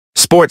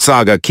Sports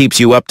Saga keeps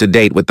you up to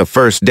date with the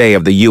first day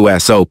of the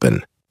U.S.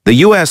 Open. The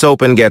U.S.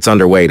 Open gets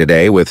underway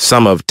today with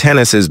some of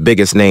tennis's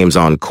biggest names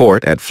on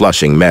court at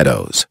Flushing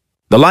Meadows.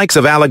 The likes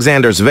of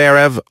Alexander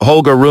Zverev,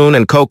 Holger Rune,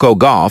 and Coco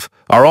Gauff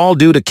are all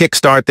due to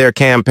kickstart their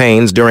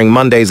campaigns during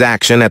Monday's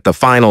action at the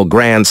final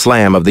Grand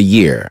Slam of the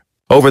year.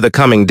 Over the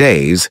coming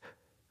days,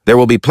 there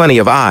will be plenty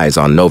of eyes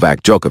on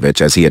Novak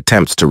Djokovic as he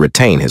attempts to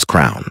retain his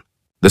crown.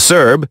 The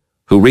Serb,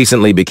 who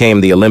recently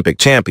became the Olympic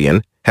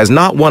champion, has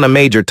not won a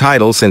major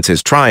title since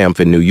his triumph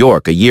in New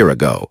York a year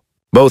ago.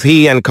 Both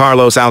he and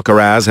Carlos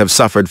Alcaraz have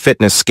suffered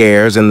fitness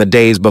scares in the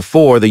days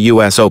before the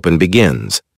U.S. Open begins.